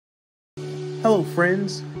Hello,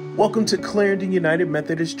 friends. Welcome to Clarendon United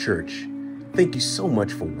Methodist Church. Thank you so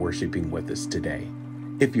much for worshiping with us today.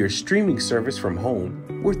 If you're streaming service from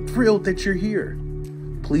home, we're thrilled that you're here.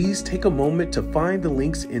 Please take a moment to find the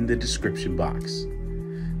links in the description box.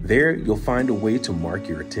 There, you'll find a way to mark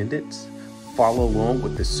your attendance, follow along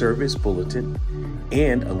with the service bulletin,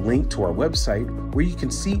 and a link to our website where you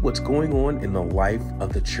can see what's going on in the life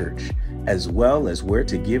of the church, as well as where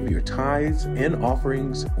to give your tithes and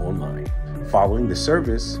offerings online. Following the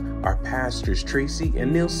service, our pastors Tracy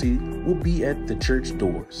and Nilsi will be at the church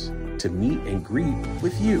doors to meet and greet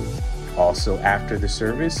with you. Also, after the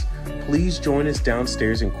service, please join us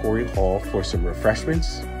downstairs in Corey Hall for some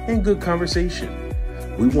refreshments and good conversation.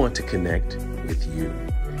 We want to connect with you.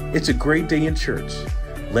 It's a great day in church.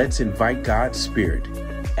 Let's invite God's Spirit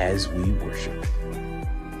as we worship.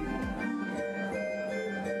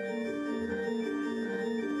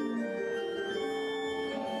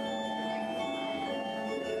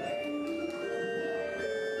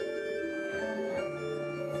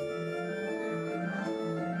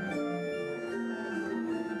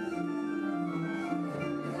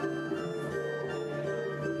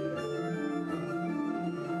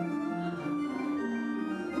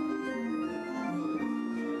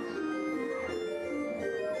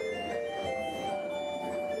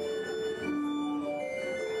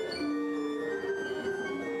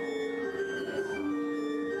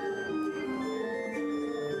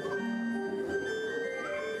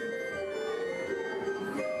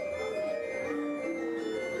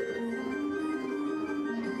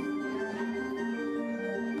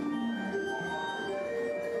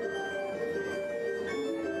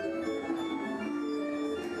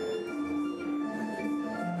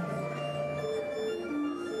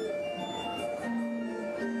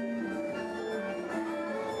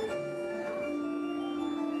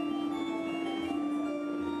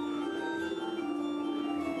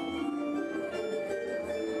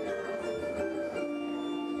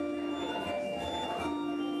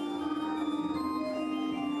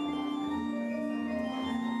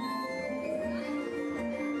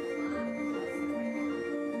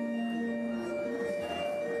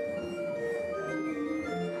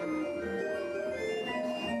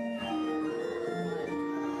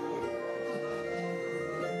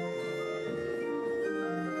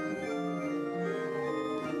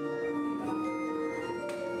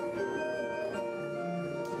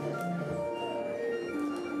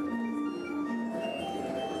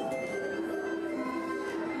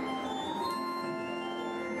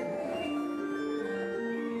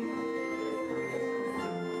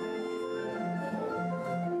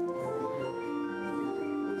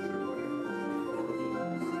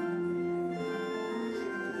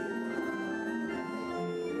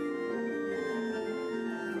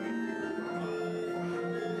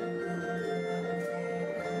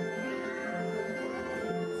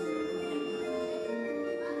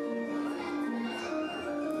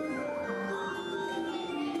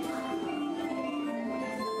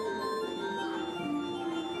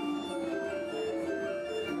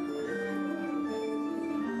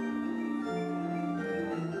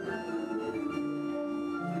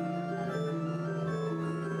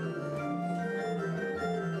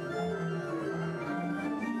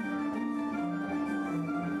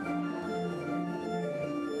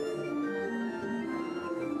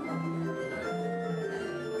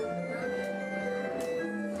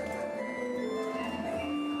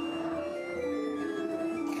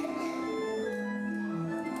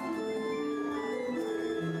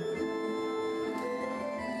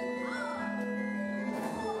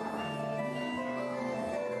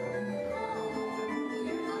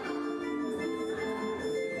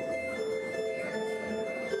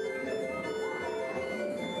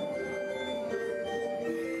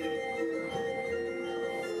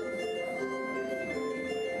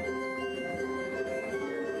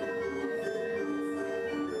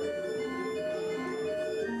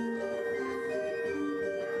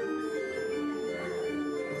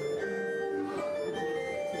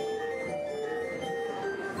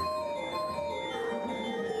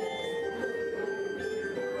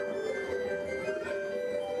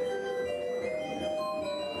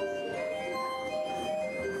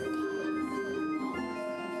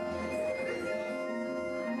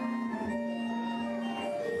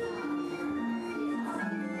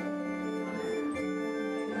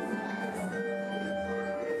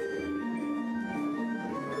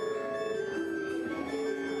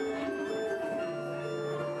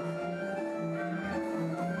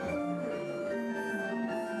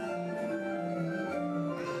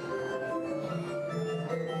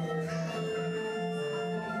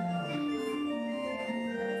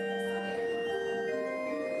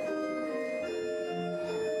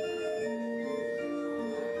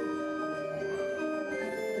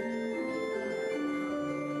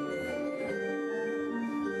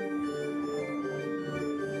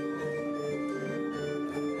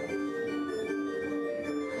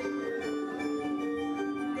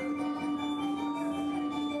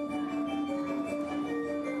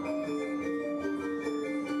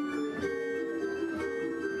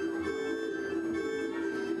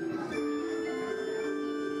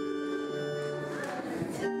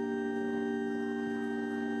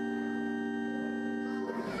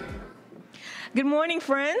 Good morning,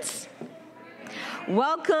 friends.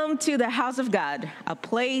 Welcome to the house of God, a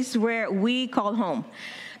place where we call home.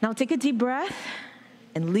 Now take a deep breath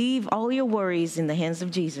and leave all your worries in the hands of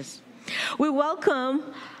Jesus. We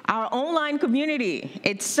welcome our online community.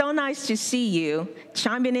 It's so nice to see you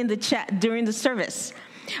chiming in the chat during the service.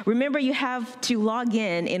 Remember, you have to log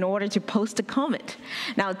in order to post a comment.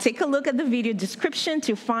 Now, take a look at the video description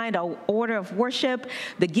to find our order of worship,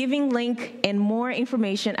 the giving link, and more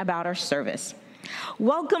information about our service.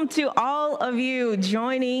 Welcome to all of you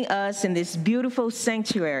joining us in this beautiful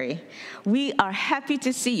sanctuary. We are happy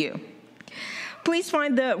to see you. Please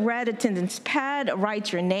find the red attendance pad,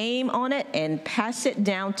 write your name on it, and pass it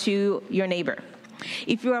down to your neighbor.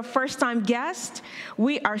 If you're a first-time guest,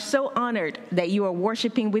 we are so honored that you are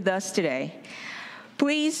worshiping with us today.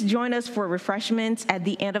 Please join us for refreshments at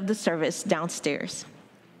the end of the service downstairs.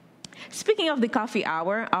 Speaking of the coffee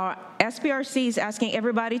hour, our SPRC is asking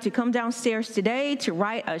everybody to come downstairs today to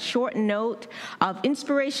write a short note of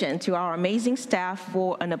inspiration to our amazing staff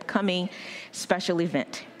for an upcoming special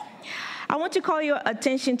event. I want to call your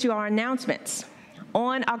attention to our announcements.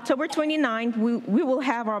 On October 29th, we will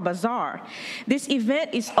have our bazaar. This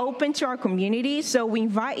event is open to our community, so we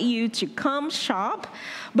invite you to come shop,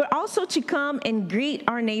 but also to come and greet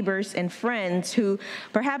our neighbors and friends who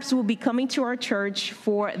perhaps will be coming to our church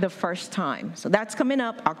for the first time. So that's coming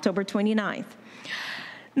up October 29th.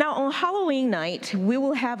 Now, on Halloween night, we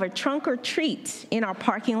will have a trunk or treat in our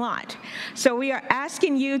parking lot. So we are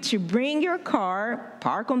asking you to bring your car,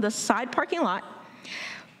 park on the side parking lot,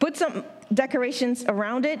 put some decorations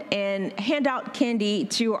around it, and hand out candy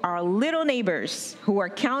to our little neighbors who are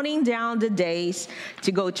counting down the days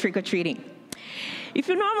to go trick-or-treating. If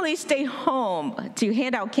you normally stay home to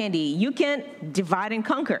hand out candy, you can divide and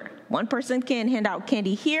conquer. One person can hand out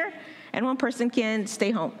candy here, and one person can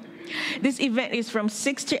stay home. This event is from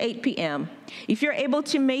 6 to 8 p.m. If you're able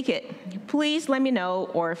to make it, please let me know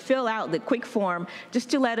or fill out the quick form just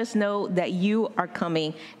to let us know that you are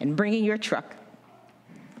coming and bringing your trunk.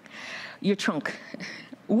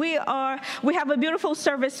 We have a beautiful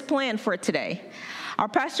service planned for today. Our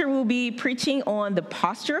pastor will be preaching on the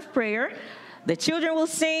posture of prayer. The children will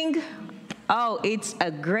sing. Oh, it's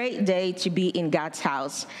a great day to be in God's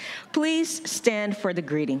house. Please stand for the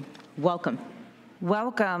greeting. Welcome.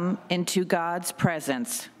 Welcome into God's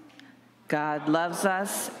presence. God loves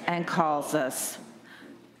us and calls us.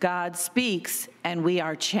 God speaks and we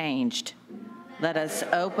are changed. Let us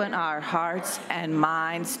open our hearts and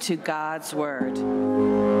minds to God's word.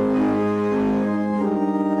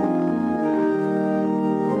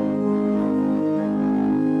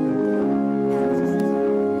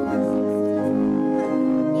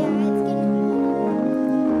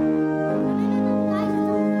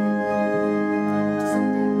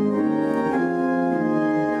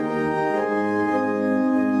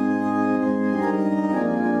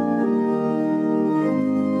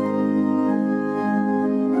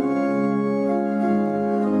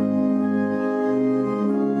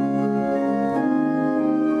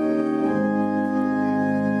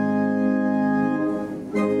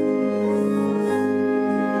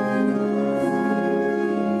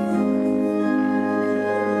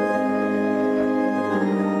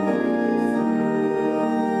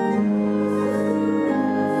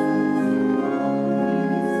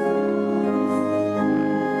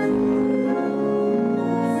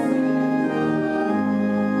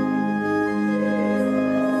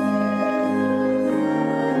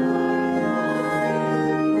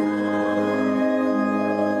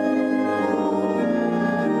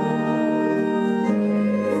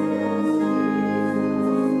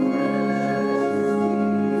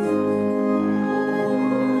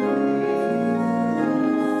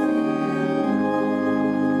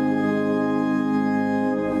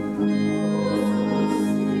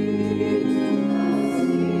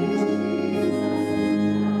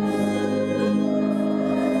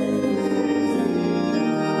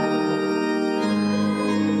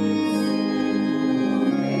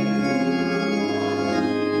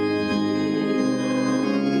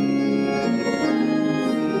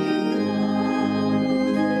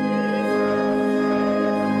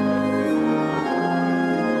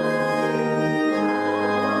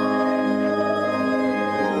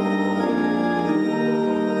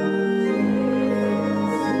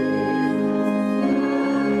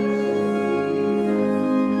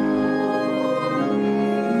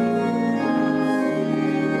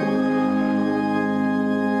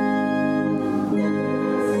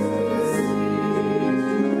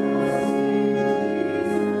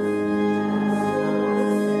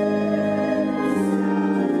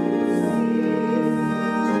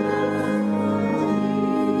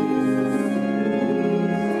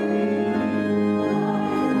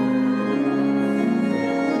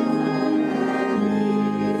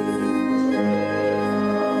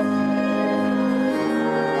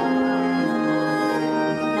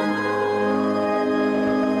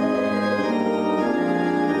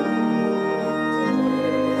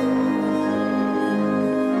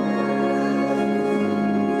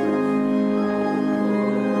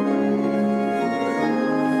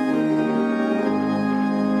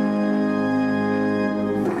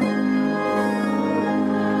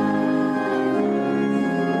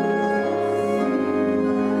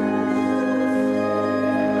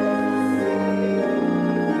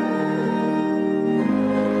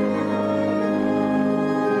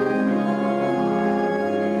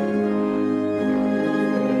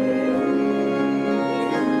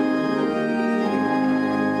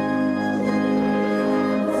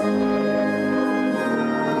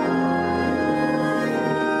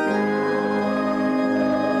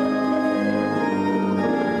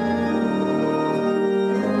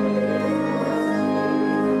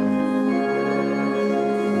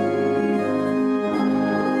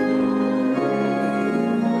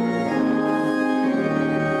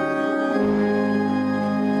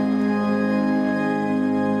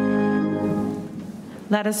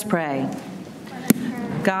 Let us pray.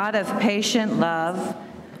 God of patient love,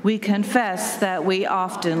 we confess that we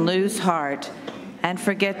often lose heart and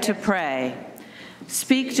forget to pray.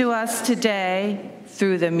 Speak to us today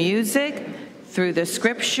through the music, through the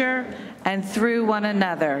scripture, and through one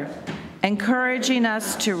another, encouraging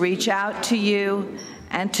us to reach out to you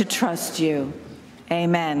and to trust you.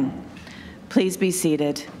 Amen. Please be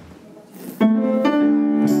seated.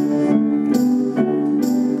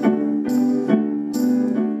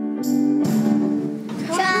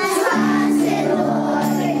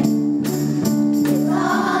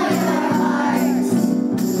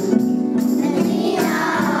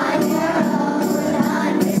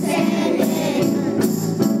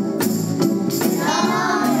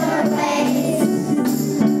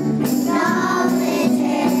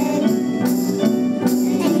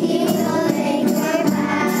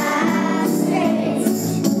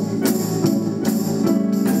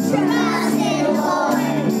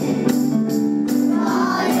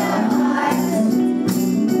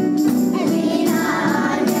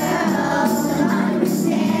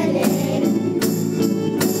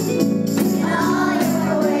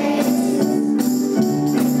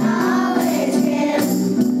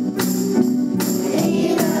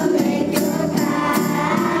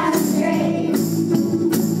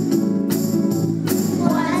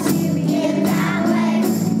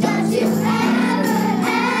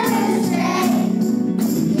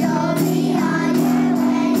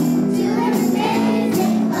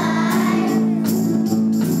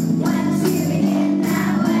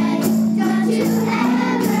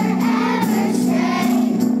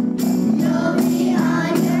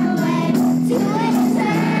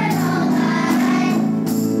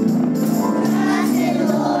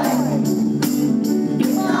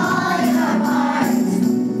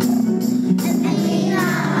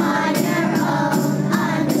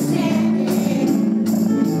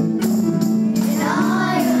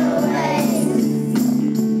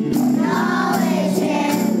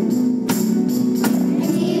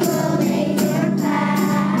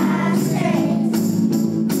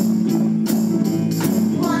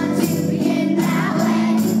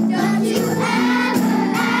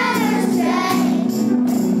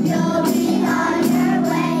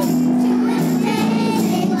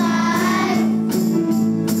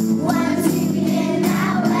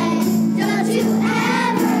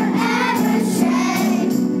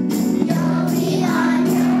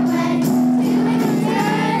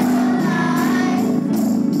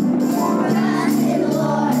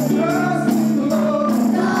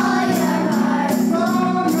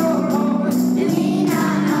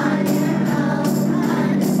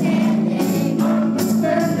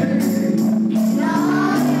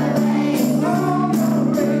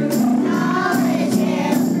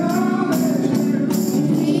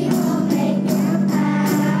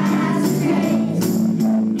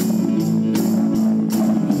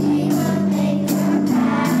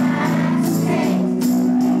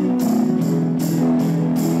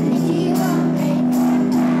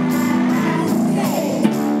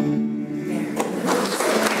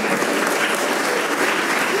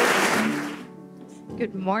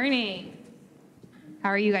 Good morning. How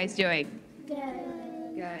are you guys doing?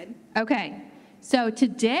 Good. Okay. So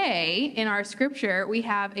today in our scripture, we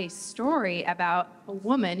have a story about a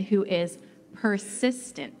woman who is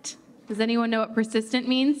persistent. Does anyone know what persistent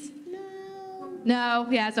means? No. No?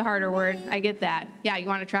 Yeah, it's a harder word. I get that. Yeah, you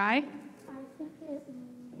want to try? I think it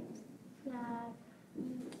means that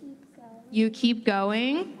You keep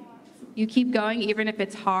going. You keep going even if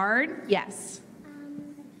it's hard? Yes.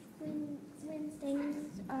 When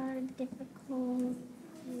things are difficult,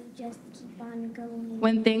 you just keep on going.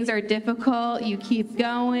 When things are difficult, you keep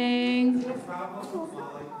going.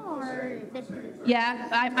 Hard. Yeah,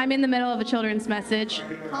 I'm in the middle of a children's message.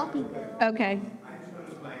 Copy. Okay.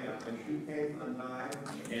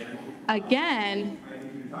 Again.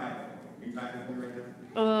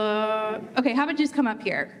 Okay, how about you just come up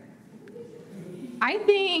here? I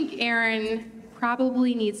think Aaron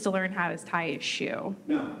probably needs to learn how to tie his shoe.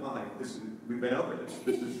 No, Molly, we've been over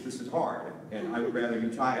this. This is hard, and I would rather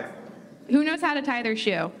you tie it. Who knows how to tie their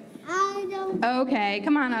shoe? I don't. Okay,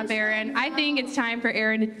 come on up, Aaron. I think it's time for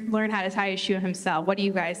Aaron to learn how to tie his shoe himself. What do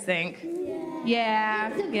you guys think?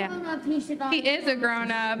 Yeah. He is a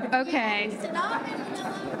grown-up. Okay.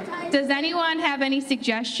 Does anyone have any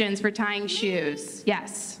suggestions for tying shoes?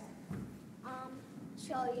 Yes.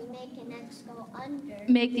 So you make an X go under.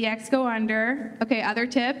 Make the X go under. Okay, other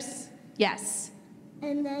tips? Yes.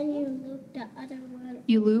 And then you loop the other one.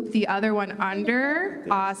 You loop the other one under.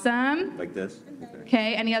 Awesome. Like this?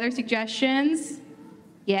 Okay, any other suggestions?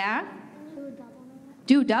 Yeah?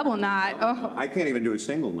 Do double knot. Oh. I can't even do a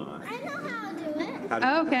single knot. I know how to do it. How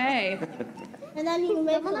do Okay. And then you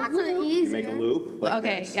make a loop. you make a loop? Like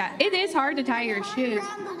Okay. this? Yeah. It is hard to tie your shoes.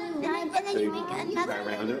 And then you make another tie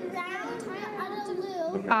around it?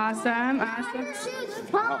 loop. Awesome. Your shoes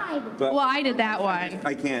tied. But Well, I did that one.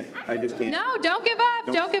 I can't. I just can't. No, don't give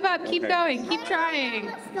up. Don't give up. Keep Okay. going. Keep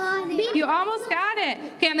trying. Got it. You almost got it.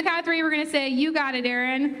 Okay, on the count of three, we're going to say, you got it,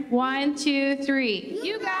 Aaron. 1, 2, 3.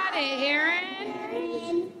 You got it,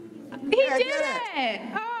 Aaron. He did it.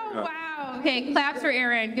 Oh, wow. Okay, claps for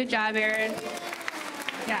Aaron. Good job, Aaron.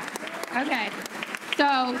 Yeah. Okay.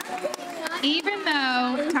 So, even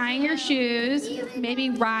though tying your shoes, maybe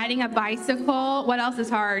riding a bicycle, what else is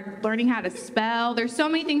hard? Learning how to spell. There's so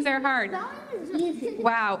many things that are hard.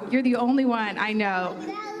 Wow, you're the only one. I know.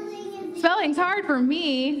 Spelling's hard for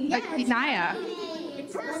me, like Naya.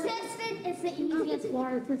 Persistent is the easiest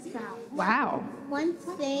word to spell. Wow. One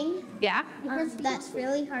thing Yeah? that's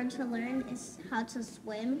really hard to learn is how to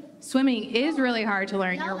swim. Swimming is really hard to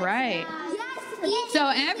learn. You're right. Yes.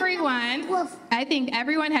 So everyone, I think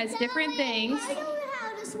everyone has different things. I know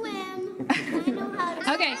how to swim. I know how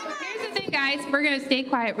to Okay, here's the thing, guys. We're going to stay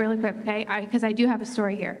quiet really quick, okay? Because I do have a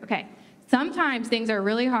story here. Okay. Sometimes things are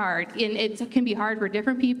really hard, and it can be hard for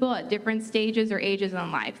different people at different stages or ages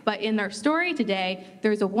in life. But in our story today,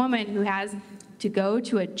 there's a woman who has to go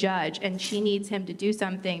to a judge, and she needs him to do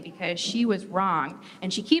something because she was wrong.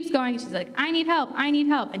 And she keeps going. She's like, I need help. I need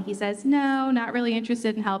help. And he says, no, not really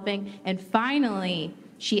interested in helping. And finally,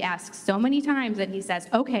 she asks so many times that he says,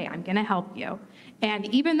 okay, I'm going to help you. And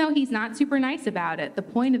even though he's not super nice about it, the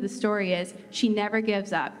point of the story is she never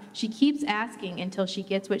gives up. She keeps asking until she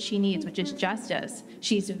gets what she needs, which is justice.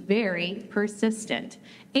 She's very persistent.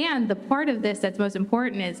 And the part of this that's most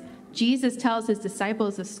important is Jesus tells his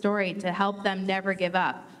disciples a story to help them never give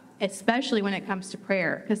up, especially when it comes to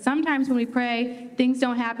prayer. Because sometimes when we pray, things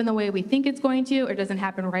don't happen the way we think it's going to, or it doesn't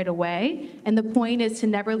happen right away. And the point is to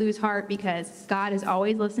never lose heart, because God is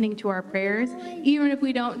always listening to our prayers, even if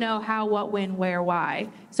we don't know how, what, when, where, why.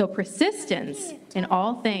 So persistence in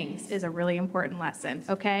all things is a really important lesson,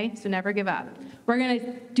 okay? So never give up. We're going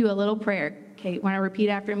to do a little prayer. Okay, want to repeat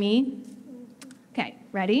after me? Okay,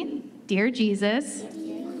 ready? Dear Jesus,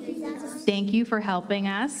 thank you for helping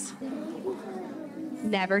us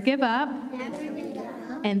never give up,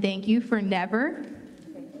 and thank you for never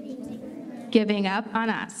giving up on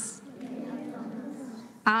us.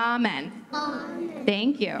 Amen.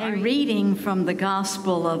 Thank you. A reading from the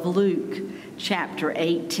Gospel of Luke, chapter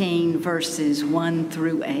 18, verses 1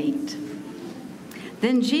 through 8.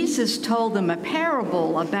 Then Jesus told them a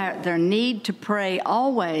parable about their need to pray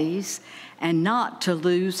always and not to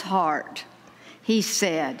lose heart. He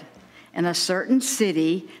said, in a certain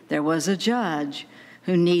city there was a judge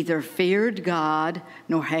who neither feared God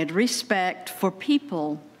nor had respect for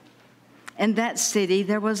people. In that city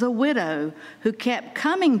there was a widow who kept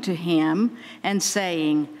coming to him and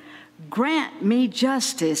saying, grant me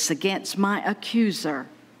justice against my accuser.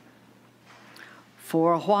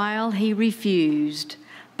 For a while he refused,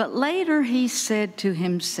 but later he said to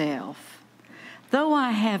himself, though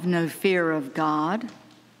I have no fear of God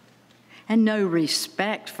and no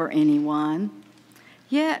respect for anyone,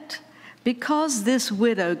 yet because this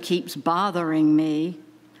widow keeps bothering me,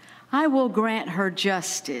 I will grant her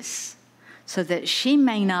justice so that she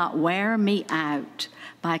may not wear me out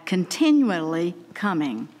by continually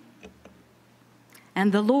coming.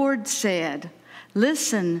 And the Lord said,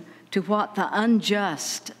 listen to what the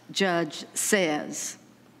unjust judge says.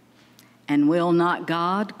 And will not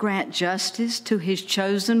God grant justice to his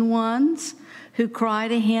chosen ones who cry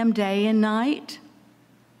to him day and night?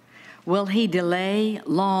 Will he delay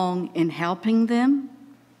long in helping them?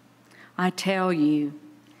 I tell you,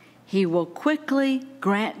 he will quickly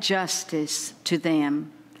grant justice to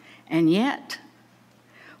them. And yet,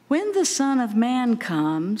 when the Son of Man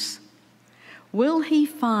comes, will he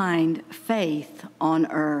find faith on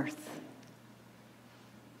earth?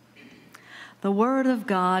 The word of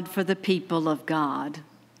God for the people of God.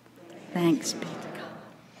 Thanks be to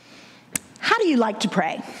God. How do you like to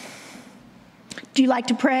pray? Do you like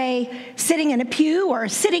to pray sitting in a pew or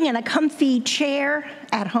sitting in a comfy chair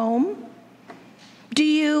at home? Do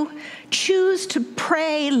you choose to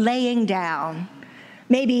pray laying down?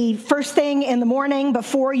 Maybe first thing in the morning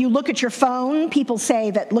before you look at your phone. People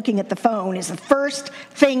say that looking at the phone is the first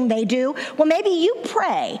thing they do. Well, maybe you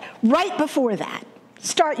pray right before that.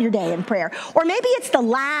 Start your day in prayer. Or maybe it's the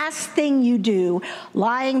last thing you do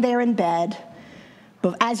lying there in bed.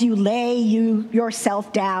 But as you lay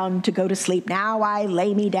yourself down to go to sleep, now I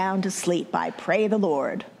lay me down to sleep. I pray the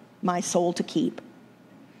Lord my soul to keep.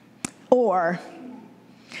 Or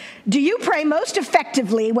Do you pray most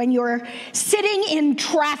effectively when you're sitting in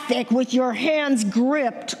traffic with your hands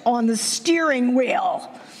gripped on the steering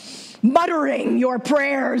wheel, muttering your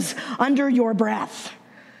prayers under your breath?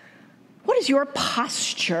 What is your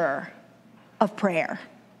posture of prayer?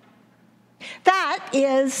 That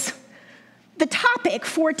is the topic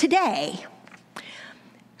for today.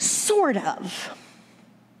 Sort of.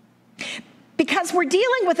 Because we're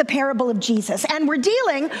dealing with a parable of Jesus, and we're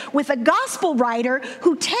dealing with a gospel writer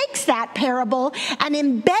who takes that parable and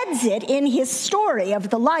embeds it in his story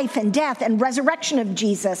of the life and death and resurrection of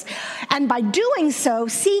Jesus, and by doing so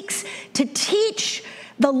seeks to teach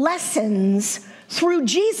the lessons through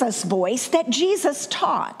Jesus' voice that Jesus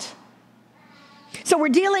taught. So we're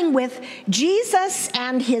dealing with Jesus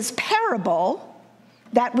and his parable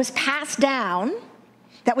that was passed down,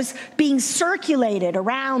 that was being circulated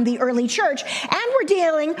around the early church. And we're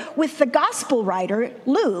dealing with the gospel writer,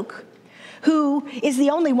 Luke, who is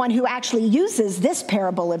the only one who actually uses this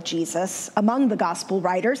parable of Jesus among the gospel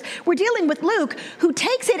writers. We're dealing with Luke, who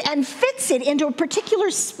takes it and fits it into a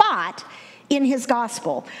particular spot in his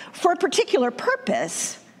gospel for a particular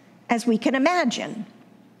purpose, as we can imagine.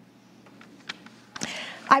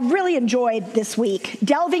 I've really enjoyed this week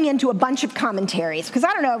delving into a bunch of commentaries, because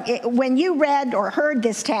I don't know, when you read or heard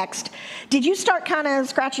this text, did you start kind of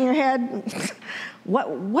scratching your head?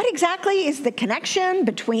 What exactly is the connection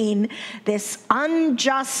between this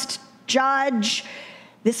unjust judge,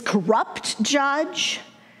 this corrupt judge,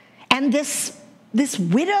 and this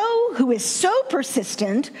widow who is so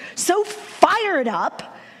persistent, so fired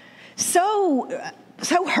up, so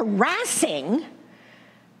harassing?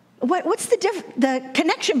 What's the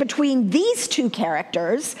connection between these two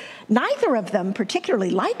characters, neither of them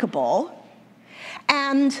particularly likable,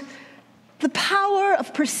 and the power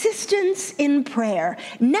of persistence in prayer,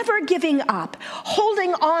 never giving up,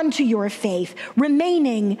 holding on to your faith,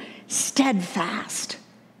 remaining steadfast?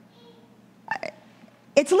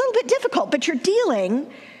 It's a little bit difficult, but you're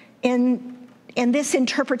dealing in this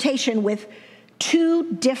interpretation with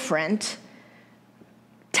two different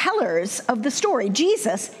tellers of the story,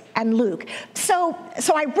 Jesus and Luke. So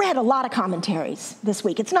I read a lot of commentaries this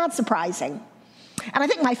week. It's not surprising. And I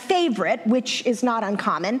think my favorite, which is not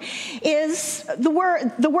uncommon, is the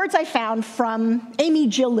words I found from Amy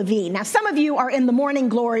Jill Levine. Now, some of you are in the Morning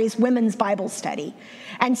Glories Women's Bible Study,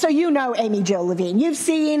 and so you know Amy Jill Levine. You've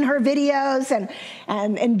seen her videos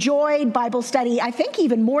and enjoyed Bible study, I think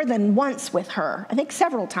even more than once with her. I think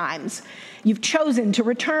several times you've chosen to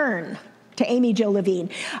return to Amy Jill Levine,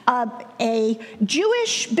 a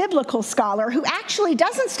Jewish biblical scholar who actually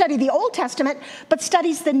doesn't study the Old Testament, but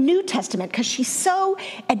studies the New Testament, because she so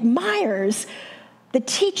admires the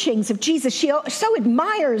teachings of Jesus. She so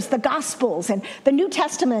admires the Gospels and the New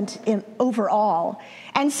Testament overall.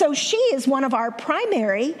 And so she is one of our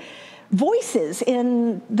primary voices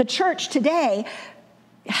in the church today,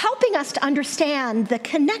 helping us to understand the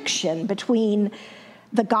connection between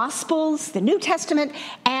the Gospels, the New Testament,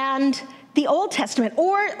 and the Old Testament,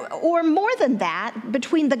 or more than that,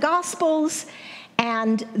 between the Gospels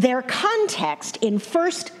and their context in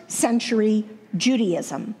first century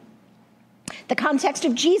Judaism. The context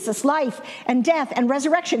of Jesus' life and death and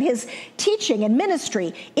resurrection, his teaching and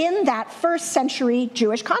ministry in that first century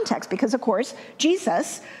Jewish context, because of course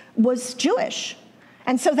Jesus was Jewish.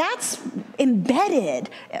 And so that's embedded,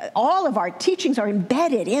 all of our teachings are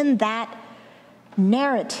embedded in that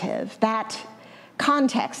narrative, that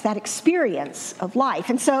context, that experience of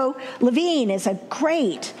life. And so Levine is a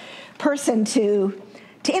great person to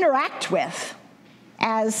interact with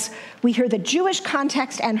as we hear the Jewish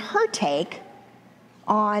context and her take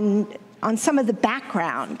on some of the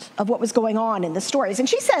background of what was going on in the stories. And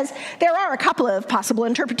she says there are a couple of possible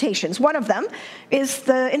interpretations. One of them is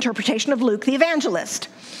the interpretation of Luke the evangelist,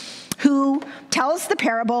 who tells the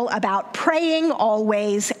parable about praying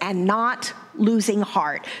always and not losing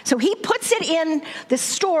heart. So he puts it in the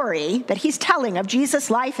story that he's telling of Jesus'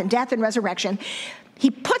 life and death and resurrection. He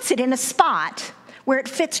puts it in a spot where it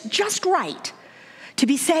fits just right to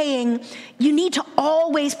be saying you need to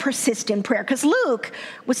always persist in prayer, because Luke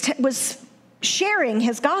was sharing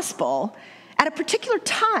his gospel at a particular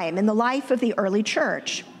time in the life of the early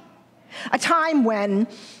church, a time when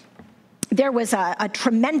there was a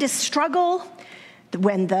tremendous struggle,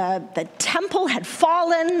 when the temple had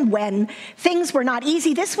fallen, when things were not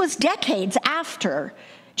easy. This was decades after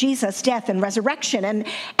Jesus' death and resurrection,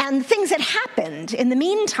 and things had happened in the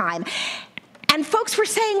meantime. And folks were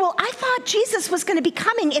saying, well, I thought Jesus was going to be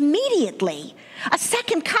coming immediately, a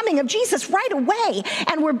second coming of Jesus right away.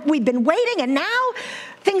 And we've been waiting, and now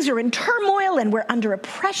things are in turmoil, and we're under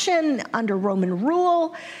oppression, under Roman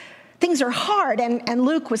rule. Things are hard, and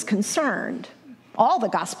Luke was concerned. All the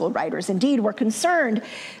gospel writers, indeed, were concerned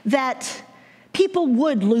that people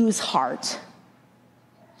would lose heart,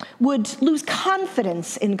 would lose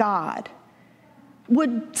confidence in God,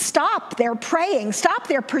 would stop their praying, stop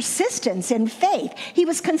their persistence in faith. He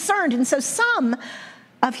was concerned, and so some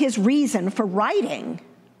of his reason for writing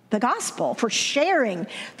the gospel, for sharing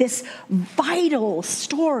this vital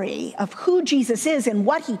story of who Jesus is and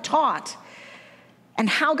what he taught, and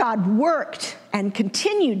how God worked and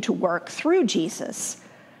continued to work through Jesus,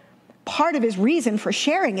 part of his reason for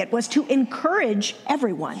sharing it was to encourage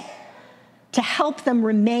everyone, to help them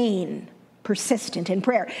remain persistent in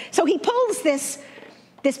prayer. So he pulls this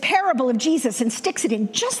parable of Jesus and sticks it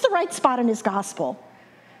in just the right spot in his gospel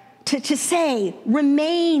to say,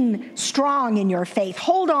 remain strong in your faith,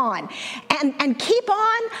 hold on, and keep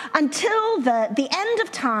on until the end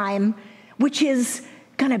of time, which is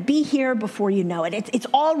going to be here before you know it. It's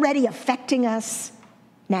already affecting us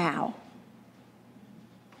now.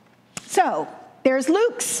 So there's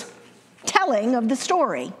Luke's telling of the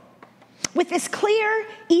story with this clear,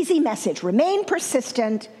 easy message: remain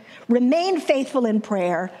persistent, remain faithful in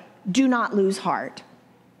prayer, do not lose heart.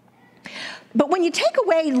 But when you take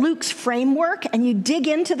away Luke's framework and you dig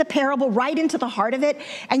into the parable, right into the heart of it,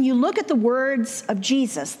 and you look at the words of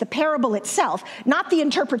Jesus, the parable itself, not the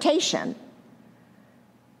interpretation,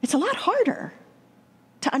 it's a lot harder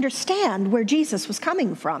to understand where Jesus was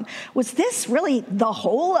coming from. Was this really the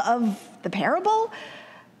whole of the parable?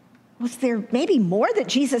 Was there maybe more that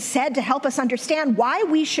Jesus said to help us understand why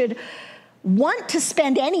we should want to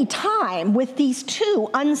spend any time with these two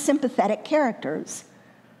unsympathetic characters?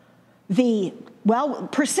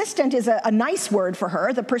 Persistent is a nice word for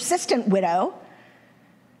her, the persistent widow.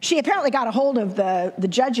 She apparently got a hold of the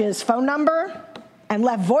judge's phone number and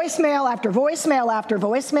left voicemail after voicemail after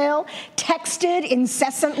voicemail, texted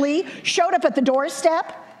incessantly, showed up at the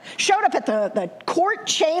doorstep, showed up at the court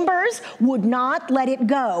chambers, would not let it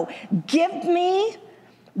go. Give me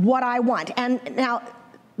what I want. And now,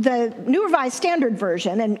 the New Revised Standard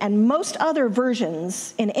Version and most other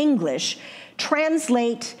versions in English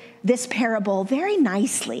translate this parable very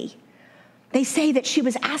nicely. They say that she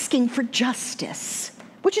was asking for justice,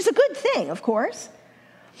 which is a good thing, of course.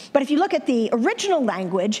 But if you look at the original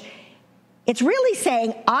language, it's really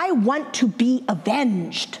saying, I want to be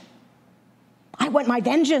avenged. I want my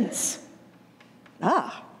vengeance.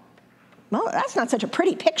 Well, that's not such a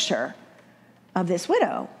pretty picture of this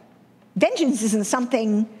widow. Vengeance isn't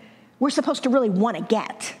something we're supposed to really want to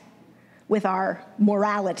get with our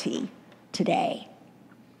morality today.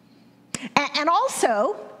 And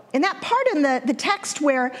also, in that part in the text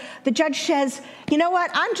where the judge says, you know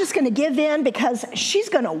what, I'm just going to give in because she's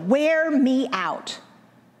going to wear me out.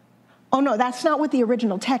 Oh no, that's not what the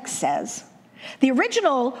original text says. The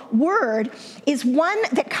original word is one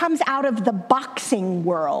that comes out of the boxing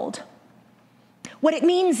world. What it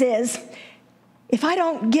means is, if I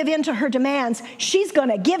don't give in to her demands, she's going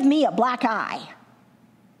to give me a black eye.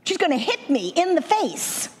 She's going to hit me in the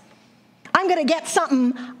face. I'm going to get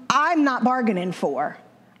something I'm not bargaining for.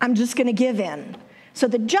 I'm just going to give in. So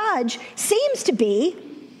the judge seems to be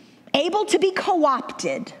able to be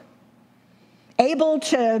co-opted, able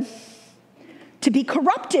to be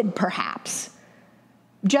corrupted perhaps,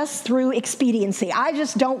 just through expediency. I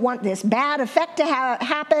just don't want this bad effect to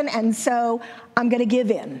happen, and so I'm going to give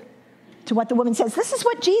in to what the woman says. This is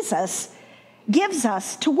what Jesus gives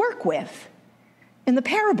us to work with in the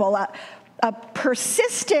parable. A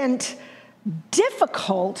persistent,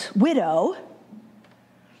 difficult widow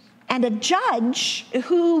and a judge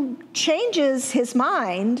who changes his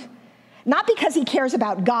mind, not because he cares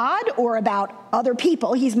about God or about other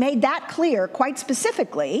people. He's made that clear quite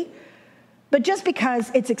specifically, but just because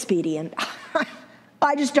it's expedient.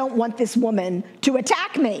 I just don't want this woman to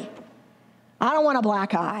attack me. I don't want a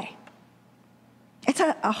black eye. It's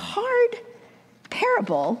a hard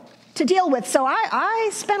parable to deal with. So I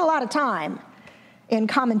spent a lot of time in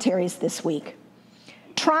commentaries this week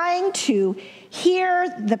trying to hear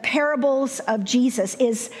the parables of Jesus.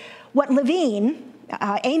 Is what Levine,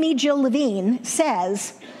 Amy Jill Levine,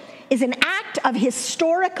 says is an act of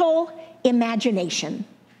historical imagination.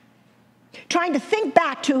 Trying to think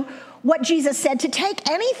back to what Jesus said, to take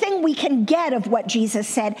anything we can get of what Jesus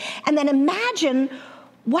said, and then imagine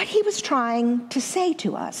what he was trying to say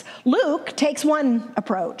to us. Luke takes one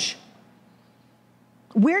approach.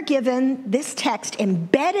 We're given this text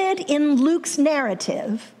embedded in Luke's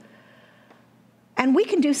narrative, and we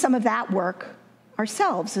can do some of that work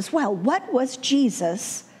ourselves as well. What was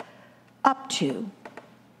Jesus up to?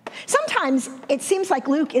 Sometimes it seems like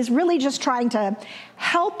Luke is really just trying to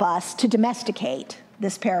help us to domesticate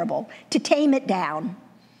this parable, to tame it down.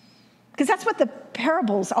 Because that's what the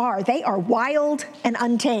parables are. They are wild and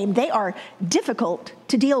untamed. They are difficult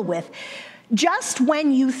to deal with. Just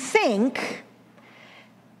when you think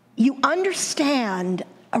you understand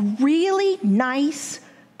a really nice,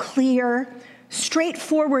 clear,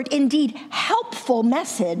 straightforward, indeed helpful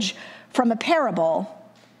message from a parable,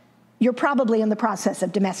 you're probably in the process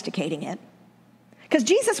of domesticating it. Because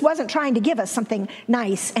Jesus wasn't trying to give us something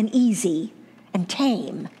nice and easy and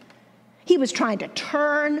tame. He was trying to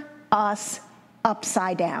turn us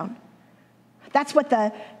upside down. That's what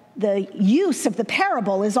the use of the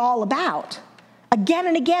parable is all about. Again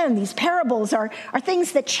and again, these parables are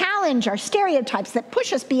things that challenge our stereotypes, that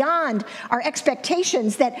push us beyond our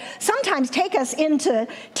expectations, that sometimes take us into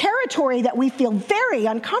territory that we feel very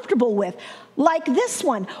uncomfortable with, like this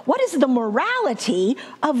one. What is the morality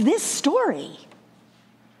of this story?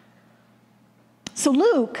 So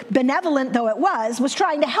Luke, benevolent though it was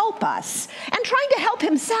trying to help us and trying to help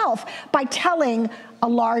himself by telling a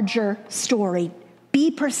larger story.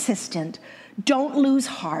 Be persistent. Don't lose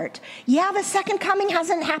heart. Yeah, the second coming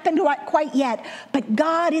hasn't happened quite yet, but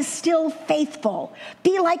God is still faithful.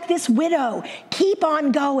 Be like this widow. Keep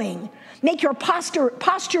on going. Make your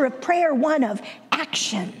posture of prayer one of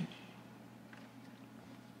action.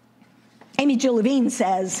 Amy Jill Levine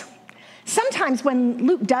says, sometimes when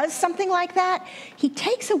Luke does something like that, he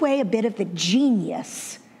takes away a bit of the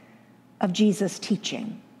genius of Jesus'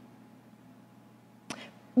 teaching.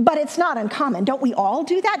 But it's not uncommon. Don't we all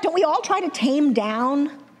do that? Don't we all try to tame down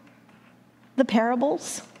the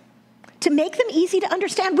parables to make them easy to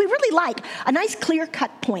understand? We really like a nice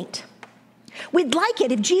clear-cut point. We'd like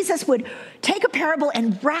it if Jesus would take a parable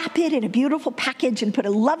and wrap it in a beautiful package and put a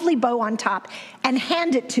lovely bow on top and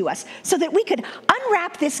hand it to us so that we could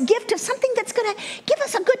unwrap this gift of something that's going to give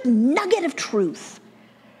us a good nugget of truth,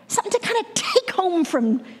 something to kind of take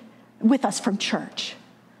home with us from church.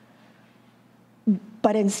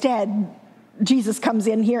 But instead, Jesus comes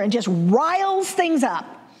in here and just riles things up,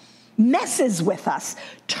 messes with us,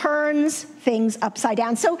 turns things upside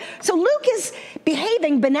down. So Luke is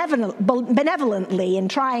behaving benevolently in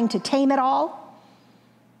trying to tame it all.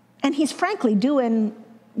 And he's frankly doing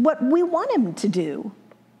what we want him to do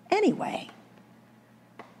anyway.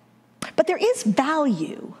 But there is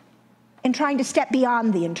value in trying to step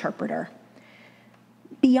beyond the interpreter,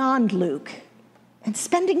 beyond Luke, and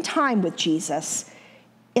spending time with Jesus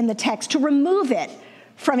in the text to remove it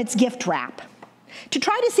from its gift wrap, to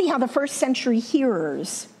try to see how the first century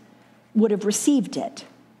hearers would have received it.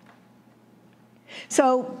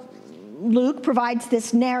 So Luke provides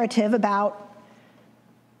this narrative about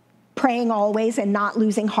praying always and not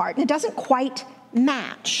losing heart, and it doesn't quite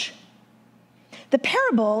match. The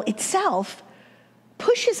parable itself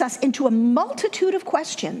pushes us into a multitude of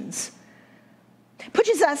questions,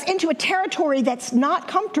 pushes us into a territory that's not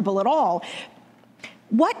comfortable at all.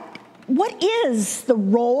 What is the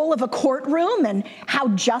role of a courtroom and how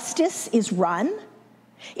justice is run?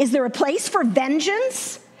 Is there a place for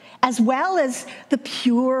vengeance as well as the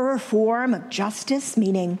pure form of justice,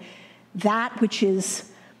 meaning that which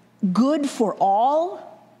is good for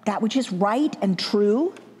all, that which is right and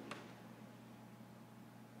true?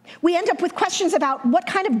 We end up with questions about what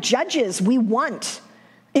kind of judges we want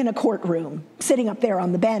in a courtroom, sitting up there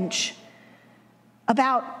on the bench,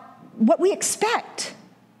 about what we expect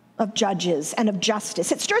of judges and of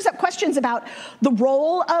justice. It stirs up questions about the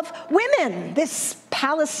role of women. This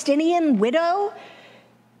Palestinian widow,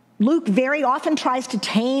 Luke very often tries to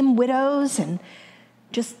tame widows and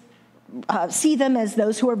just see them as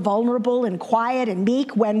those who are vulnerable and quiet and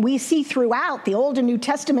meek, when we see throughout the Old and New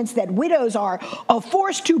Testaments that widows are a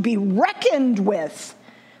force to be reckoned with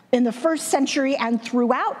in the first century and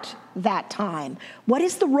throughout that time. What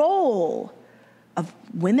is the role of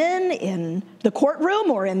women in the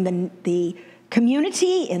courtroom or in the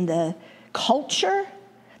community, in the culture?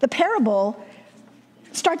 The parable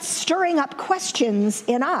starts stirring up questions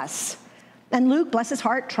in us, and Luke, bless his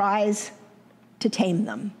heart, tries to tame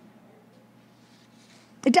them.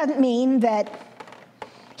 It doesn't mean that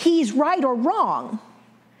he's right or wrong,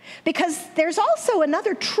 because there's also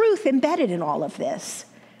another truth embedded in all of this,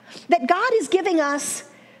 that God is giving us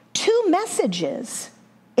two messages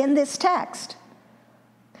in this text.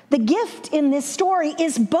 The gift in this story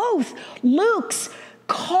is both Luke's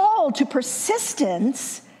call to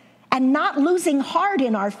persistence and not losing heart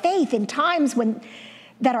in our faith in times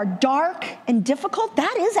that are dark and difficult.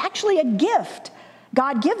 That is actually a gift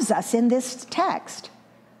God gives us in this text.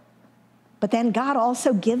 But then God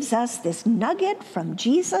also gives us this nugget from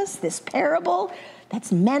Jesus, this parable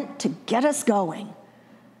that's meant to get us going,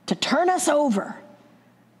 to turn us over.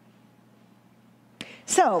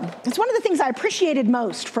 So it's one of the things I appreciated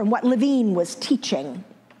most from what Levine was teaching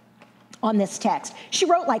on this text. She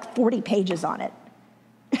wrote like 40 pages on it,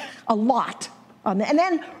 a lot, and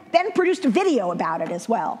then produced a video about it as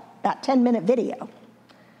well, that 10-minute video.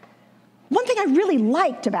 One thing I really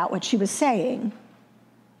liked about what she was saying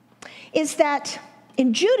is that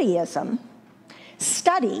in Judaism,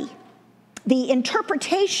 study, the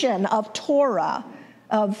interpretation of Torah,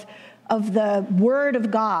 of the Word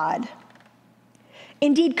of God,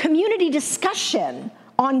 indeed community discussion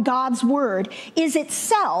on God's Word, is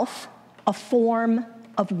itself a form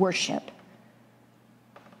of worship.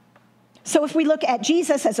 So if we look at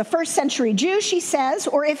Jesus as a first century Jew, she says,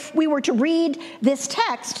 or if we were to read this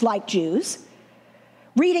text like Jews,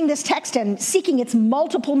 reading this text and seeking its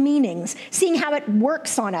multiple meanings, seeing how it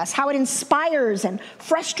works on us, how it inspires and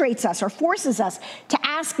frustrates us or forces us to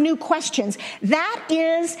ask new questions, that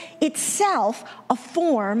is itself a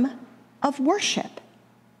form of worship.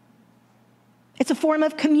 It's a form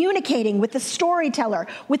of communicating with the storyteller,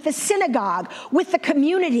 with the synagogue, with the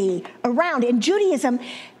community around. In Judaism,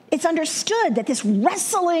 it's understood that this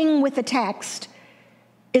wrestling with the text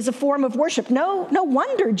is a form of worship. No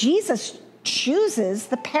wonder Jesus chooses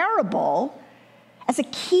the parable as a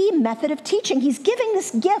key method of teaching. He's giving this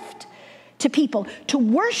gift to people to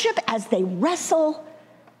worship as they wrestle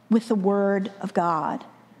with the Word of God,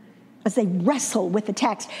 as they wrestle with the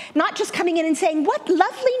text. Not just coming in and saying, what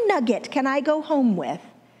lovely nugget can I go home with?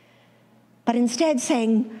 But instead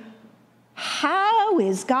saying, how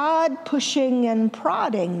is God pushing and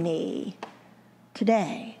prodding me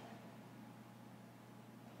today?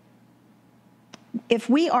 If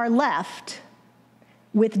we are left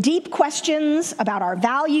with deep questions about our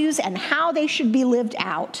values and how they should be lived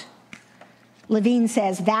out, Levine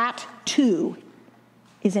says that too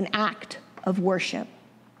is an act of worship.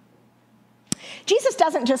 Jesus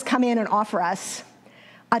doesn't just come in and offer us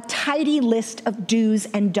a tidy list of do's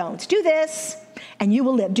and don'ts. Do this and you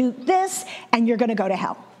will live. Do this and you're going to go to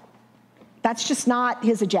hell. That's just not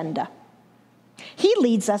his agenda. He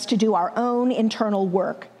leads us to do our own internal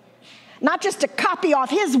work. Not just to copy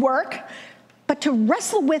off his work, but to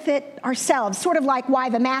wrestle with it ourselves, sort of like why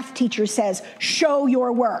the math teacher says, show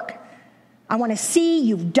your work. I want to see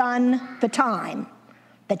you've done the time,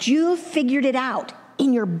 that you've figured it out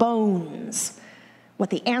in your bones,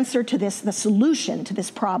 what the answer to this, the solution to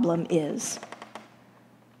this problem is.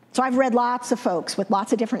 So I've read lots of folks with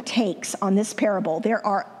lots of different takes on this parable. There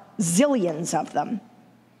are zillions of them.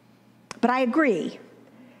 But I agree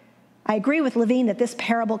with Levine that this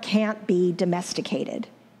parable can't be domesticated.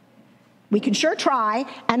 We can sure try,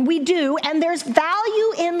 and we do, and there's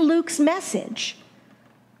value in Luke's message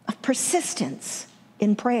of persistence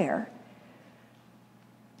in prayer.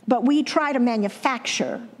 But we try to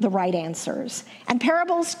manufacture the right answers, and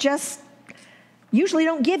parables just usually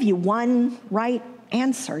don't give you one right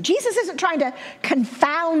answer. Jesus isn't trying to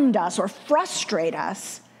confound us or frustrate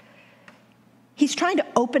us. He's trying to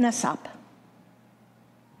open us up,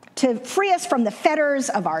 to free us from the fetters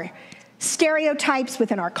of our stereotypes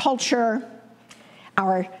within our culture,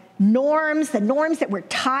 our norms, the norms that we're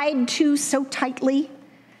tied to so tightly,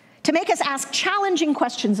 to make us ask challenging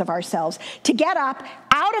questions of ourselves, to get up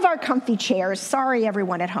out of our comfy chairs. Sorry,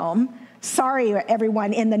 everyone at home. Sorry,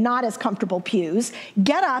 everyone in the not as comfortable pews.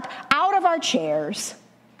 Get up out of our chairs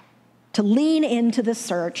to lean into the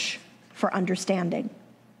search for understanding.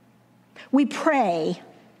 We pray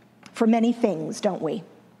for many things, don't we?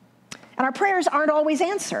 And our prayers aren't always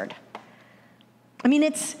answered. I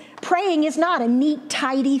mean, praying is not a neat,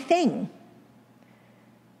 tidy thing.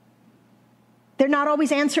 They're not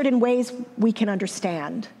always answered in ways we can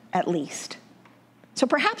understand, at least. So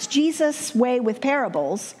perhaps Jesus' way with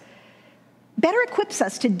parables better equips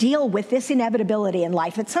us to deal with this inevitability in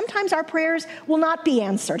life, that sometimes our prayers will not be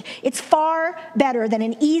answered. It's far better than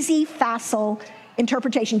an easy, facile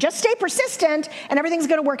interpretation. Just stay persistent and everything's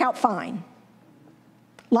going to work out fine.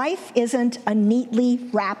 Life isn't a neatly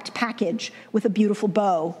wrapped package with a beautiful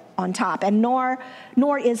bow on top, and nor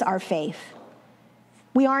is our faith.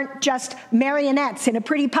 We aren't just marionettes in a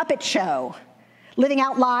pretty puppet show, living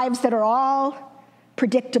out lives that are all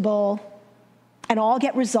predictable and all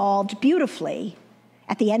get resolved beautifully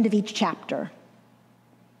at the end of each chapter.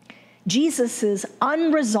 Jesus'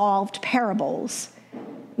 unresolved parables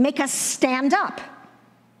make us stand up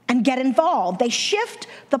and get involved. They shift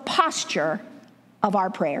the posture of our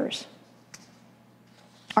prayers.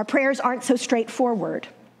 Our prayers aren't so straightforward.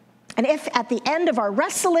 And if at the end of our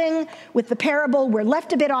wrestling with the parable, we're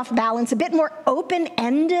left a bit off balance, a bit more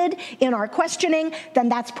open-ended in our questioning, then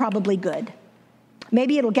that's probably good.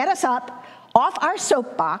 Maybe it'll get us up off our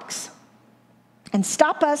soapbox and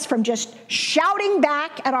stop us from just shouting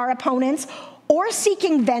back at our opponents or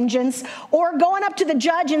seeking vengeance or going up to the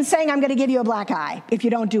judge and saying, I'm going to give you a black eye if you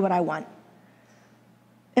don't do what I want.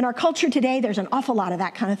 In our culture today, there's an awful lot of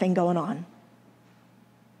that kind of thing going on.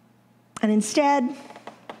 And instead,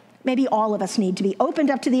 maybe all of us need to be opened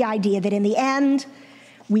up to the idea that in the end,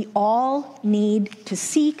 we all need to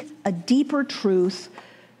seek a deeper truth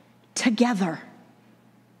together.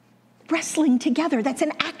 Wrestling together, that's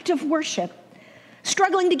an act of worship.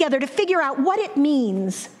 Struggling together to figure out what it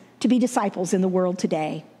means to be disciples in the world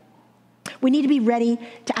today. We need to be ready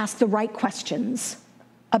to ask the right questions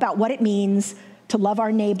about what it means to love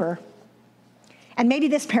our neighbor. And maybe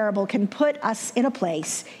this parable can put us in a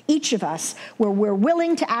place, each of us, where we're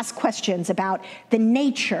willing to ask questions about the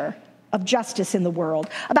nature of justice in the world,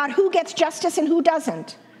 about who gets justice and who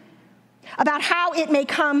doesn't, about how it may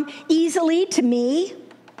come easily to me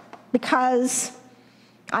because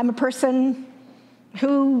I'm a person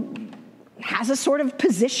who has a sort of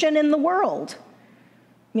position in the world.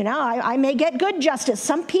 You know, I may get good justice.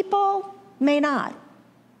 Some people may not.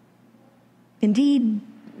 Indeed,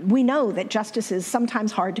 we know that justice is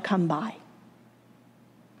sometimes hard to come by.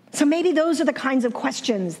 So maybe those are the kinds of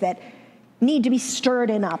questions that need to be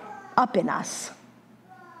stirred up in us.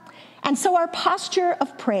 And so our posture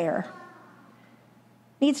of prayer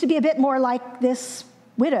needs to be a bit more like this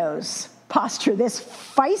widow's posture, this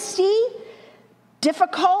feisty,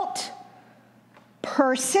 difficult,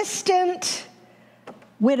 persistent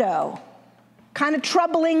widow, kind of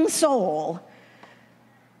troubling soul,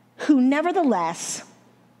 who nevertheless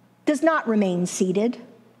does not remain seated,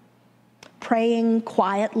 praying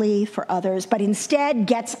quietly for others, but instead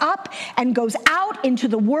gets up and goes out into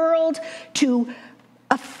the world to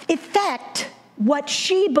effect what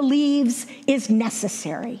she believes is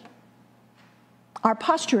necessary. Our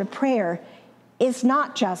posture of prayer is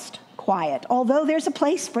not just quiet, although there's a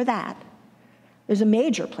place for that. There's a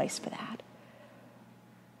major place for that.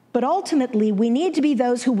 But ultimately, we need to be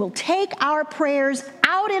those who will take our prayers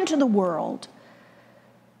out into the world,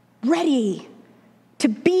 ready to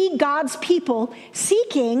be God's people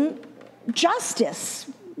seeking justice,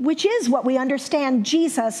 which is what we understand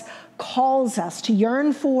Jesus calls us to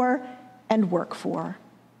yearn for and work for.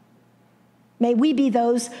 May we be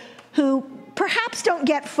those who perhaps don't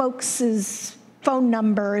get folks' phone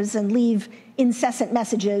numbers and leave incessant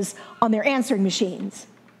messages on their answering machines,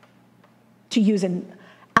 to use an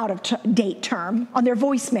out-of-date term, on their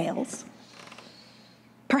voicemails.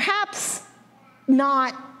 Perhaps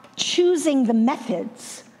not choosing the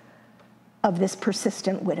methods of this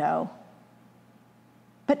persistent widow.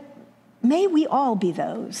 But may we all be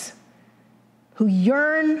those who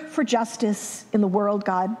yearn for justice in the world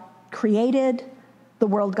God created, the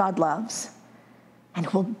world God loves, and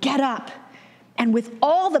who will get up and with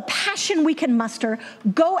all the passion we can muster,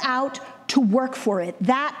 go out to work for it.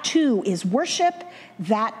 That too is worship.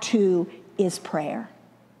 That too is prayer.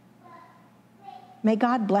 May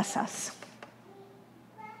God bless us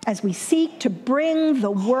as we seek to bring the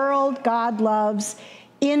world God loves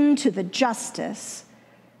into the justice,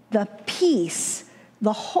 the peace,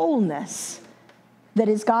 the wholeness that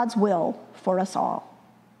is God's will for us all.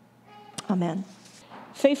 Amen.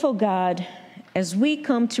 Faithful God, as we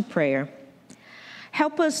come to prayer,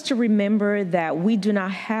 help us to remember that we do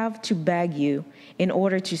not have to beg you in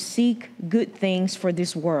order to seek good things for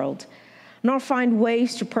this world, nor find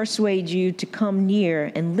ways to persuade you to come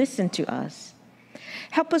near and listen to us.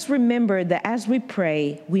 Help us remember that as we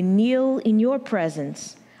pray, we kneel in your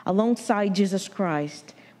presence alongside Jesus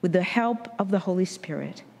Christ with the help of the Holy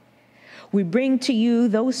Spirit. We bring to you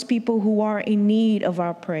those people who are in need of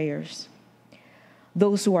our prayers,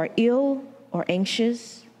 those who are ill or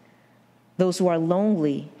anxious, those who are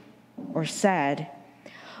lonely or sad,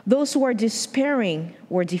 those who are despairing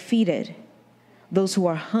or defeated, those who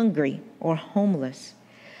are hungry or homeless,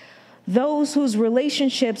 those whose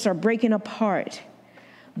relationships are breaking apart,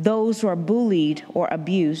 those who are bullied or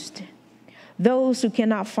abused, those who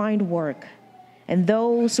cannot find work, and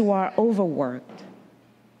those who are overworked.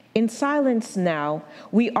 In silence now,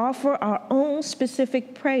 we offer our own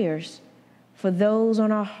specific prayers for those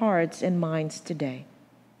on our hearts and minds today.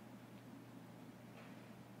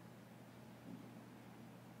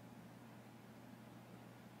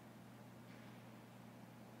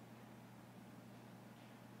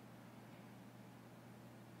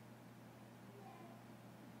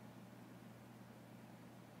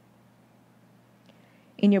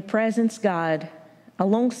 In your presence, God,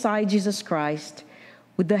 alongside Jesus Christ,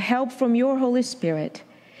 with the help from your Holy Spirit,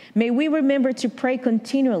 may we remember to pray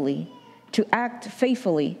continually, to act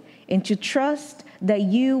faithfully, and to trust that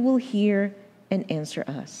you will hear and answer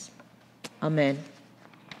us. Amen.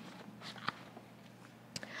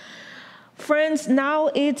 Friends, now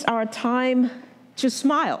it's our time to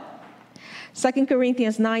smile. 2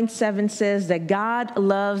 Corinthians 9:7 says that God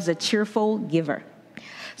loves a cheerful giver.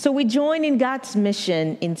 So we join in God's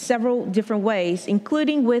mission in several different ways,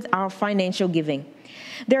 including with our financial giving.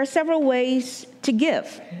 There are several ways to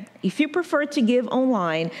give. If you prefer to give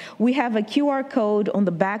online, we have a QR code on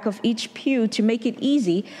the back of each pew to make it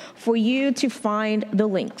easy for you to find the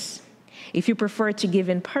links. If you prefer to give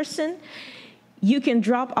in person, you can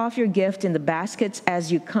drop off your gift in the baskets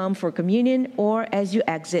as you come for communion or as you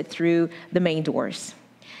exit through the main doors.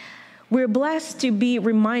 We're blessed to be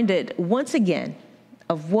reminded once again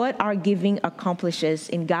of what our giving accomplishes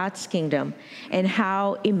in God's kingdom and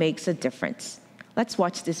how it makes a difference. Let's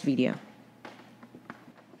watch this video.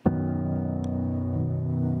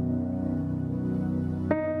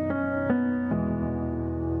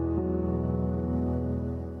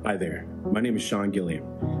 Hi there, my name is Sean Gilliam,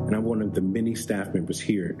 and I'm one of the many staff members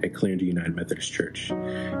here at Clarendon United Methodist Church.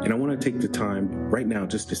 And I want to take the time right now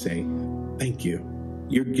just to say thank you.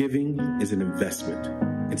 Your giving is an investment.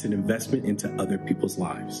 It's an investment into other people's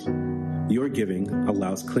lives. Your giving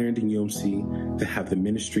allows Clarendon UMC to have the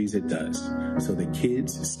ministries it does so that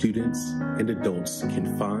kids, students, and adults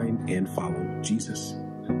can find and follow Jesus.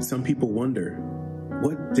 Some people wonder,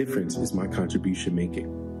 what difference is my contribution making?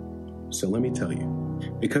 So let me tell you.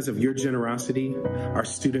 Because of your generosity, our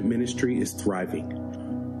student ministry is thriving.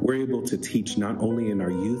 We're able to teach not only in our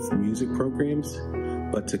youth music programs,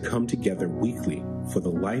 but to come together weekly for the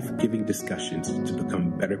life-giving discussions to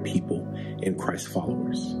become better people and Christ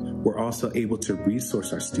followers. We're also able to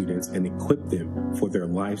resource our students and equip them for their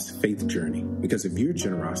life's faith journey. Because of your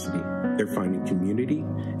generosity, they're finding community,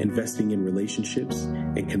 investing in relationships,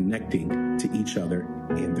 and connecting to each other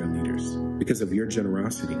and their leaders. Because of your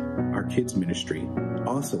generosity, our kids ministry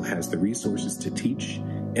also has the resources to teach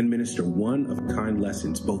and minister one-of-a-kind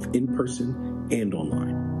lessons both in person and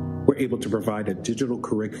online. We're able to provide a digital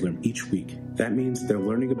curriculum each week. That means they're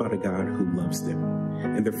learning about a God who loves them,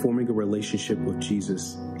 and they're forming a relationship with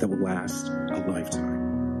Jesus that will last a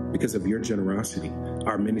lifetime. Because of your generosity,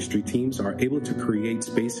 our ministry teams are able to create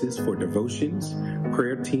spaces for devotions,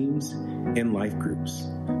 prayer teams, and life groups.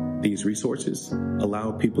 These resources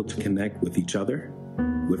allow people to connect with each other,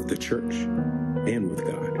 with the church, and with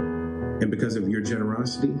God. And because of your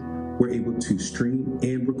generosity, we're able to stream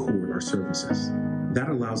and record our services. That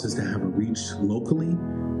allows us to have a reach locally,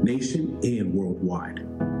 nation, and worldwide.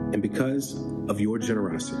 And because of your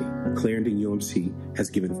generosity, Clarendon UMC has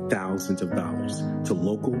given thousands of dollars to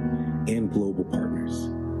local and global partners.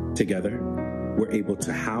 Together, we're able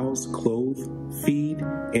to house, clothe, feed,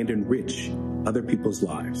 and enrich other people's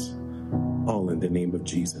lives, all in the name of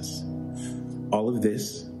Jesus. All of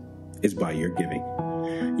this is by your giving.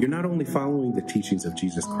 You're not only following the teachings of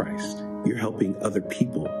Jesus Christ, you're helping other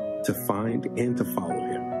people to find and to follow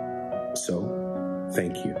him. So,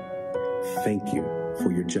 thank you. Thank you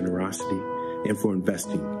for your generosity and for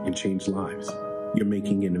investing in changed lives. You're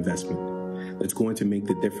making an investment that's going to make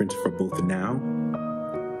the difference for both now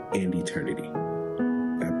and eternity.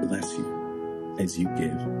 God bless you as you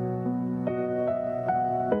give.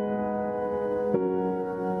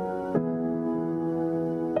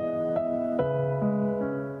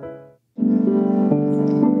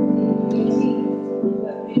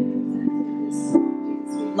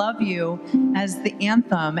 Love You as the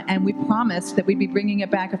anthem, and we promised that we'd be bringing it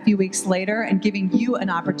back a few weeks later and giving you an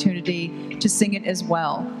opportunity to sing it as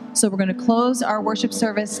well. So we're going to close our worship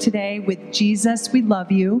service today with Jesus, We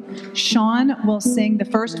Love You. Sean will sing the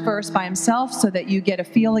first verse by himself so that you get a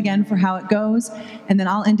feel again for how it goes, and then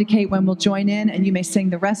I'll indicate when we'll join in, and you may sing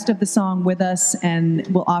the rest of the song with us, and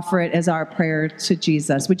we'll offer it as our prayer to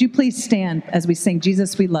Jesus. Would you please stand as we sing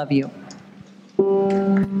Jesus, We Love You?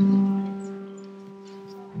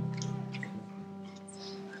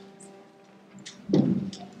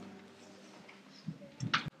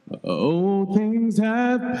 Oh, things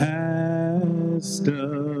have passed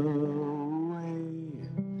away.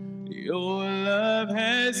 Your love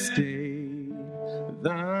has stayed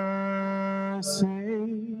the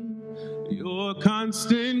same. Your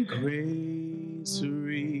constant grace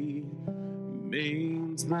remains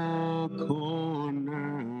the cornerstone.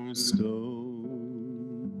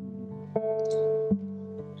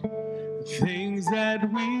 Things that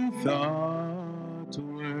we thought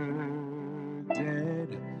were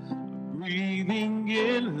dead, breathing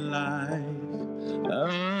in life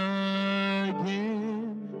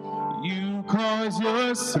again. You cause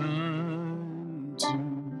your sun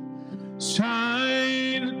to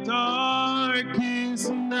shine in the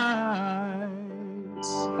darkest nights.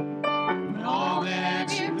 All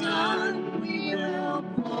that you've done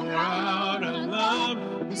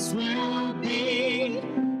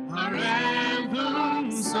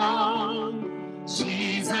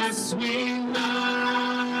Jesus, we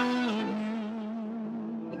love you.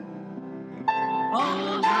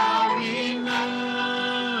 Oh, how we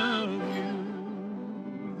love you.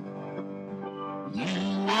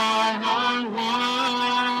 You are our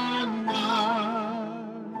wonder,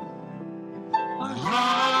 our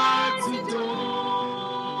hearts adore.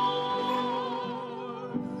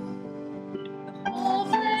 The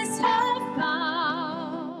hopeless have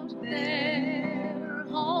found their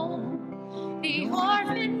home. The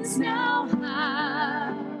orphans now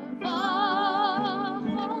have a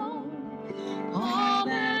home. All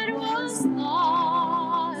that was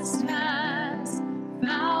lost has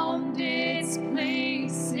found its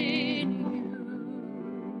place in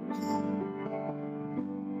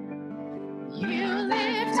you. You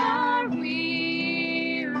lift our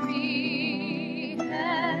weary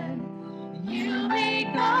head. You make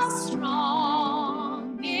us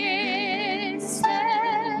strong instead.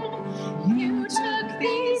 You took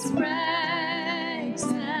these rags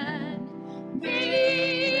and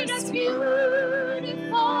made us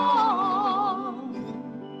beautiful.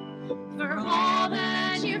 For all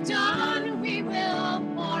that you've done, we will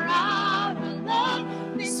pour out our love.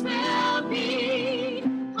 This will be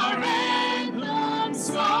our anthem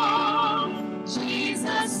song.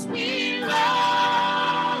 Jesus, we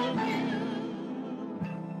love you.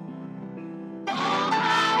 Oh,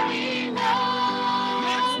 how we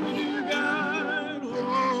love you, God.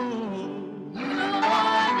 Oh, you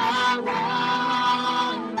are our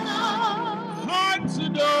wonder. Hearts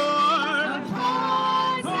adore.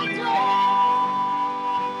 Hearts adore.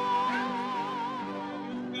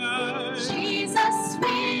 Jesus,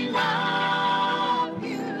 we love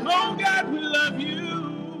you. Oh, God, we love you.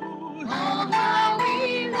 Oh, how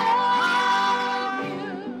we love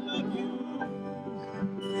you.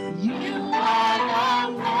 You are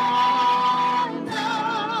our wonder.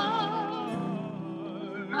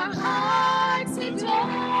 Our hearts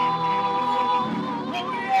adore.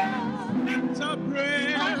 Oh, yes, that's our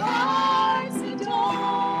prayer. Our hearts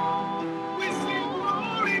adore. We sing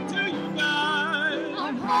glory to you, God.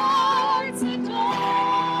 Our hearts adore.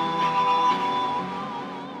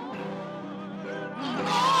 Our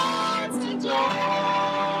hearts adore.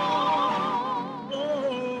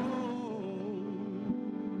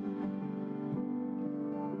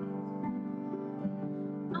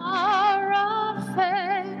 Our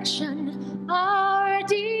affection, our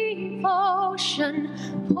devotion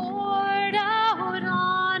poured out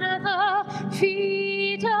on the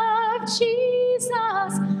feet of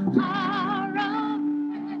Jesus. Our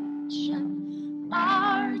affection,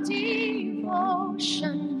 our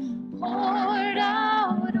devotion poured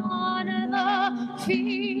out on the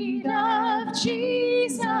feet of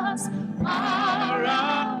Jesus. Our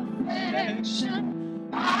affection,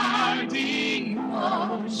 our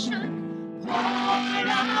devotion poured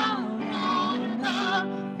out on the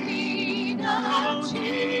feet of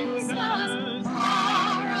Jesus.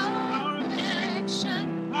 Our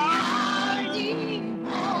affection, our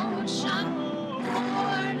devotion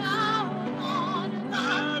poured out on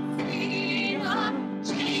the feet of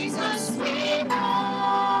Jesus. We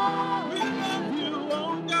love you,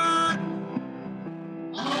 oh God.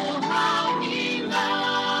 Oh, how we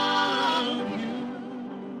love you.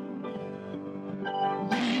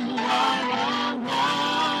 You are our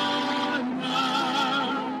wonder.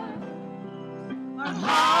 Our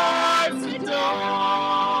hearts adore.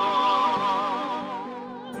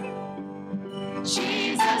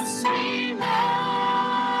 Jesus, we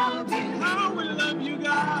love you. How we love you,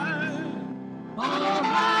 God. Oh,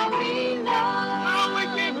 how we love. How we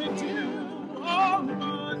give it to you all at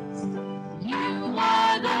once. You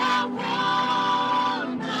are the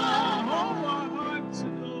wonder. Oh, our hearts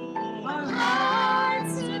adore. Our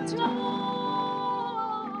hearts adore.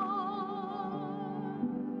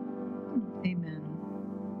 Amen.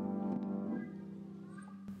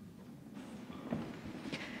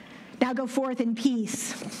 Now go forth in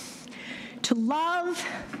peace to love,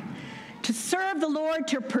 to serve the Lord,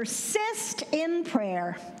 to persist in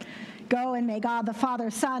prayer. Go, and may God the Father,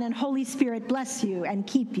 Son, and Holy Spirit bless you and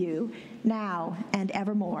keep you now and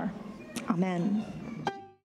evermore. Amen.